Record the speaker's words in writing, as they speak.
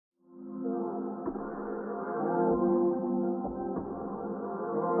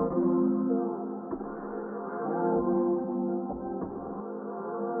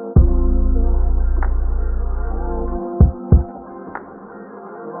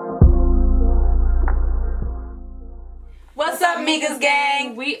up, Migas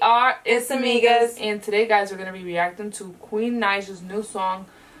gang? We are ISSAMIGAS, and today, guys, we're gonna be reacting to Queen Naija's new song,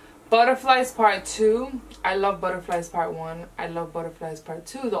 Butterflies Part 2. I love Butterflies Part 1. I love Butterflies Part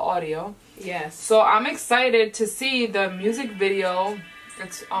 2, the audio. Yes. So I'm excited to see the music video.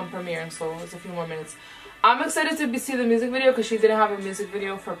 It's on premiering, so it's a few more minutes. I'm excited to see the music video because she didn't have a music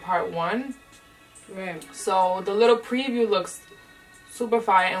video for Part 1. Right. So the little preview looks super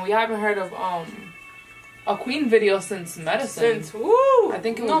fire, and we haven't heard of a Queen video since Medicine. Since woo! I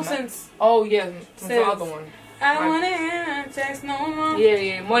think it was no since. Oh yeah, since the other one. I don't wanna hear text no more.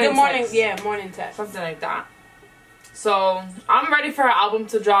 Yeah, morning text. Yeah, morning text. Something like that. So I'm ready for her album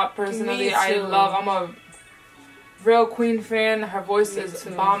to drop. Personally, I'm a real Queen fan. Her voice is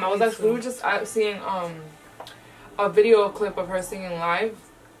bomb. We were just seeing a video clip of her singing live.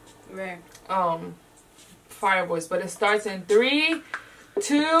 Right. Fire voice, but it starts in 3,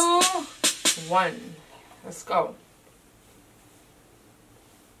 2, 1. Let's go.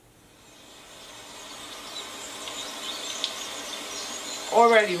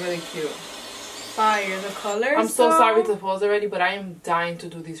 Already really cute. Fire. The colors. I'm so sorry to pause already, but I am dying to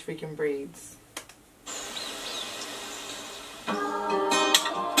do these freaking braids.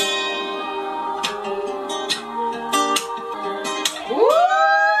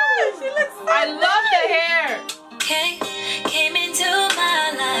 I love the hair. Came into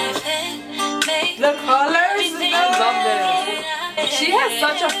my life and made the colors. I love this. She has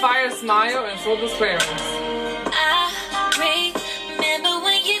such a fire smile, and so does Clarence. I remember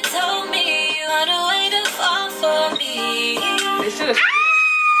when you told me you had a way to fall for me. They should have.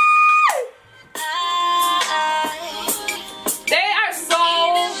 They are so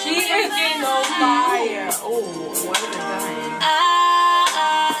freaking on fire. Oh, why are they dying?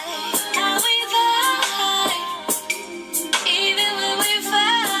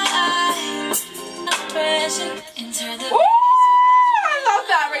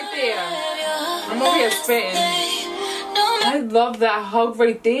 I'm over here spitting. I love that hug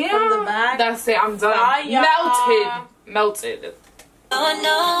right there. From the back. That's it. I'm done. Melted. Oh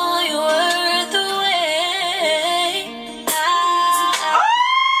no, you were the way.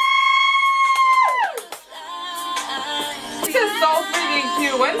 This is so freaking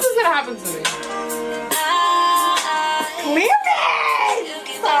cute. When is this gonna happen to me?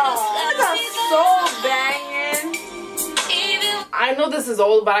 So banging. I know this is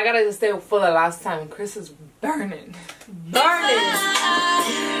old, but I gotta just stay full of last time. Chris is burning. Burning.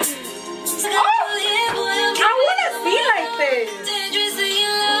 I wanna be like this.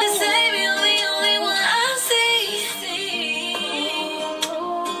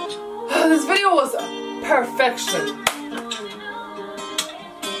 This video was perfection.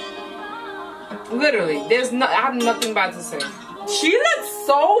 Literally, I have nothing bad to say. She looks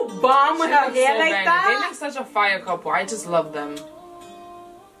so bomb with her hair like that. They make such a fire couple. I just love them.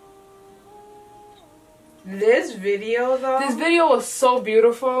 This video though. This video was so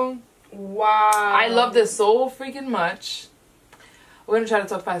beautiful. Wow. I love this so freaking much. We're gonna try to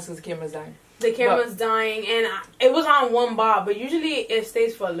talk fast because the camera's dying. The camera's dying, and it was on one bar, but usually it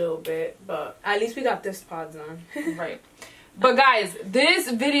stays for a little bit. But at least we got this part done. Right. But guys, this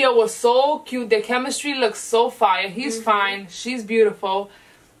video was so cute. Their chemistry looks so fire. He's fine. She's beautiful.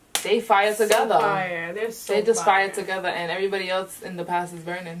 They fire together. Fire. They just fire together, and everybody else in the past is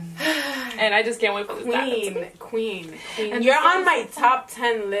burning. And I just can't wait for this. Queen. And you're on my top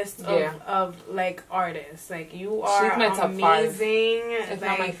 10 list of like artists. Like you are. She's my top 5. It's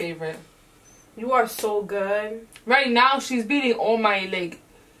not my favorite. You are so good. Right now, she's beating all my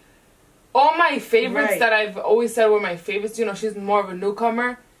favorites that I've always said were my favorites. You know, she's more of a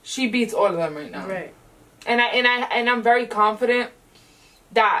newcomer. She beats all of them right now. Right. And I'm very confident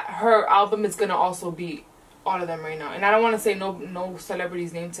that her album is gonna also beat all of them right now. And I don't want to say no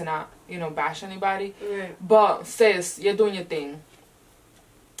celebrity's name to not, you know, bash anybody. Right. But sis, you're doing your thing.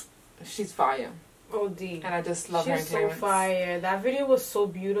 She's fire. OD. And I just love her. She's so fire. That video was so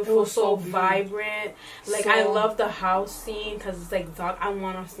beautiful, was so vibrant. Like I love the house scene because it's like dark. I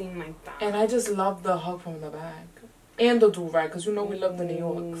want a scene like that. And I just love the hug from the back and the do-rag because you know we love the New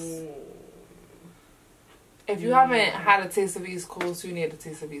Yorks. If you haven't had a taste of East Coast, you need a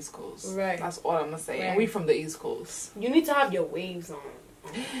taste of East Coast. Right. That's all I'm gonna say. Right. And we from the East Coast. You need to have your waves on.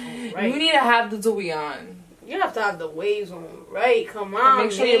 Right. You need to have the dewy on. You have to have the waves on. Right. Come on, and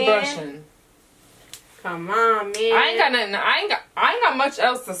make sure you're brushing. Come on, man. I ain't got nothing. I ain't got much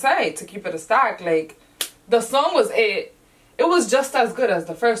else to say to keep it a stack. Like, the song was it. It was just as good as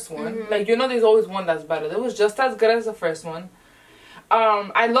the first one. Like, you know, there's always one that's better. It was just as good as the first one.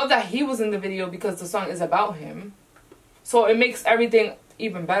 I love that he was in the video because the song is about him. So it makes everything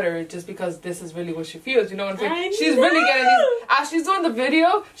even better just because this is really what she feels. You know what I'm saying? She's really getting these. As she's doing the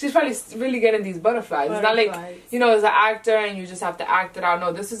video, she's probably really getting these butterflies. It's not like, you know, as an actor and you just have to act it out.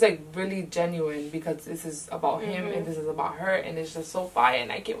 No, this is like really genuine because this is about him and this is about her, and it's just so fire.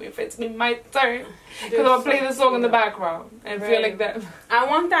 And I can't wait for it to be my turn because I'm gonna play this song in the background and feel like that. I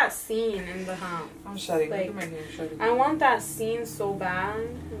want that scene in the house. I'm shutting. Like, I want that scene so bad.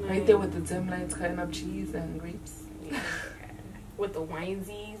 Like, right there with the dim lights cutting up cheese and grapes. Yeah. With the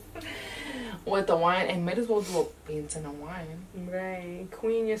winesies. With the wine, and might as well do a painting of wine. Right.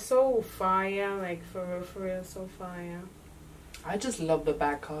 Queen, you're so fire. Like, for real, so fire. I just love the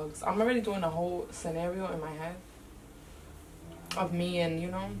back hugs. I'm already doing a whole scenario in my head of me and, you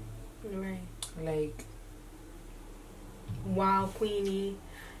know, right. Like, wow, Queenie.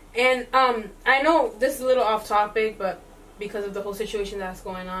 And I know this is a little off topic, but because of the whole situation that's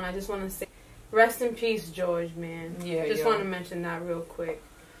going on, I just want to say, rest in peace, George, man. Yeah, just want to mention that real quick,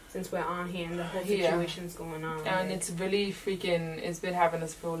 since we're on here and the whole situation's going on. And like, it's really freaking, it's been having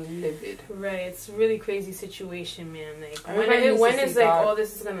us feel livid. Right, it's a really crazy situation, man. Like, when is like all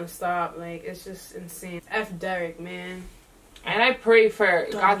this is gonna stop? Like, it's just insane. F Derek, man. And I pray for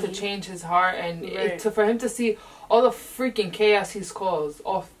God to change his heart and for him to see all the freaking chaos he's caused,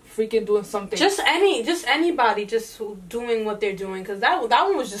 or freaking doing something. Just anybody just doing what they're doing, because that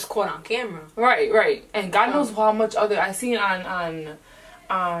one was just caught on camera. Right. And God knows how much other I seen on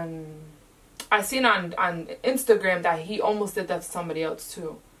Instagram that he almost did that to somebody else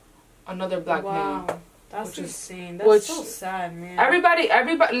too, another black man. That's insane. That's so sad, man. Everybody,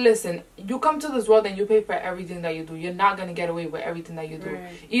 listen. You come to this world and you pay for everything that you do. You're not gonna get away with everything that you do.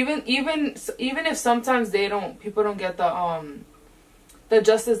 Right. Even if sometimes people don't get the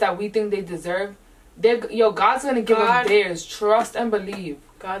justice that we think they deserve. God's gonna give them theirs. Trust and believe.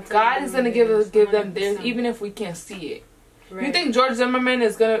 God is gonna give them theirs, even if we can't see it. Right. You think George Zimmerman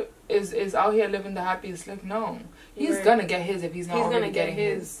is out here living the happiest life? No, he's gonna get his if he's not already getting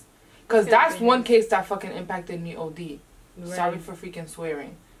his. Because that's one case that fucking impacted me OD. Right. Sorry for freaking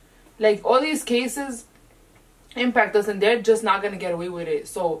swearing. Like, all these cases impact us, and they're just not going to get away with it.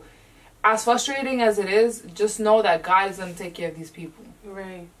 So, as frustrating as it is, just know that God is going to take care of these people.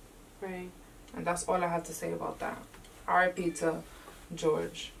 Right. And that's all I have to say about that. R.I.P. to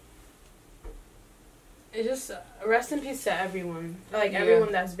George. It's just rest in peace to everyone. Like,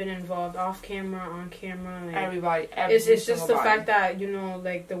 everyone that's been involved, off camera, on camera. Like, everybody. It's just the fact that, you know,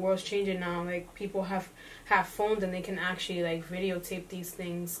 like, the world's changing now. Like, people have phones and they can actually, like, videotape these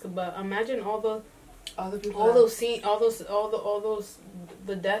things. But imagine all the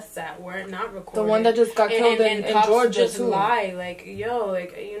deaths that were not recorded. The one that just got killed in Georgia just too. Lie, like, yo,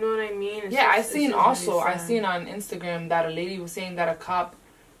 like, you know what I mean? I seen on Instagram that a lady was saying that a cop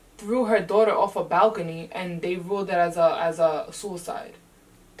threw her daughter off a balcony and they ruled it as a suicide.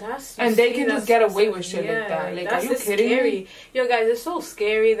 And they can just get away with shit like that. Like, are you kidding me? Yo, guys, it's so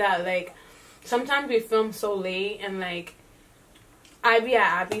scary that, like, sometimes we film so late and, like, I be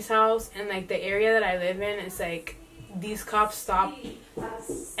at Abby's house and, like, the area that I live in, it's like these cops stop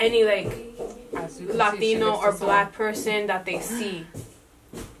any, like, Latino or black person that they see.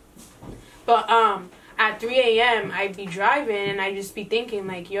 But at 3 a.m. I'd be driving and I'd just be thinking,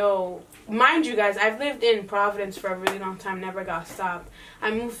 like, yo, mind you guys, I've lived in Providence for a really long time, never got stopped.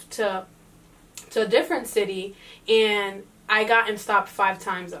 I moved to a different city and I gotten stopped 5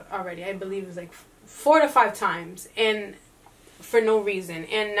 times already. I believe it was like 4 to 5 times, and for no reason.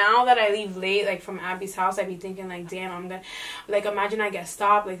 And now that I leave late, like, from Abby's house, I'd be thinking, like, damn, I'm gonna, like, imagine I get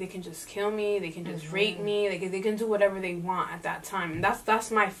stopped, like, they can just kill me, they can just rape me, like, they can do whatever they want at that time. And that's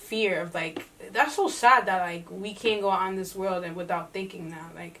my fear of, like, that's so sad that, like, we can't go on this world and without thinking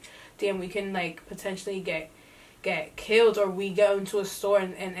that, like, damn, we can, like, potentially get killed, or we go into a store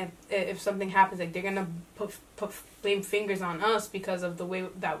and if something happens, like, they're gonna put blame fingers on us because of the way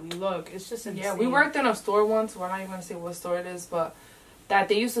that we look. It's just insane. Yeah, we worked in a store once. We're not even gonna say what store it is, but that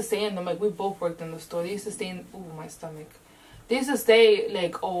they used to stay in them. Like, we both worked in the store. They used to stay in. Ooh, my stomach. They used to stay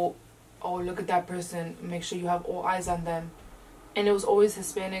like, oh, look at that person. Make sure you have all eyes on them. And it was always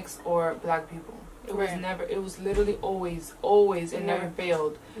Hispanics or black people. It was never. It was literally always. It never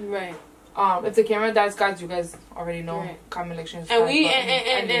failed. Right. If the camera dies, guys, you guys already know. Comment, like, share, and we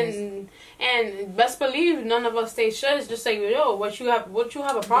and best believe none of us stay shut. It's just like, yo, what you have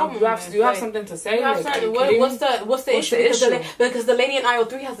a problem with? You have something to say. You have something. What's the issue? Because the lady in aisle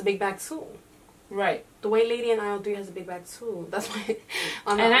 3 has a big bag too. Right. The white lady in aisle 3 has a big bag too. That's why.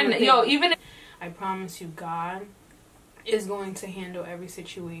 I promise you, God is going to handle every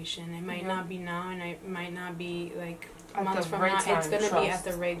situation. It might not be now, and it might not be like months from now. It's gonna be at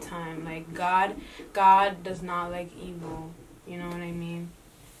the right time. Like, God does not like evil. You know what I mean?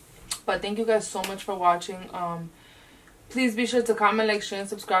 But thank you guys so much for watching. Please be sure to comment, like, share, and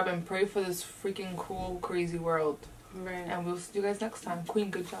subscribe, and pray for this freaking cool, crazy world. Right. And we'll see you guys next time. Queen,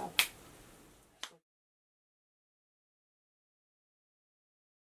 good job.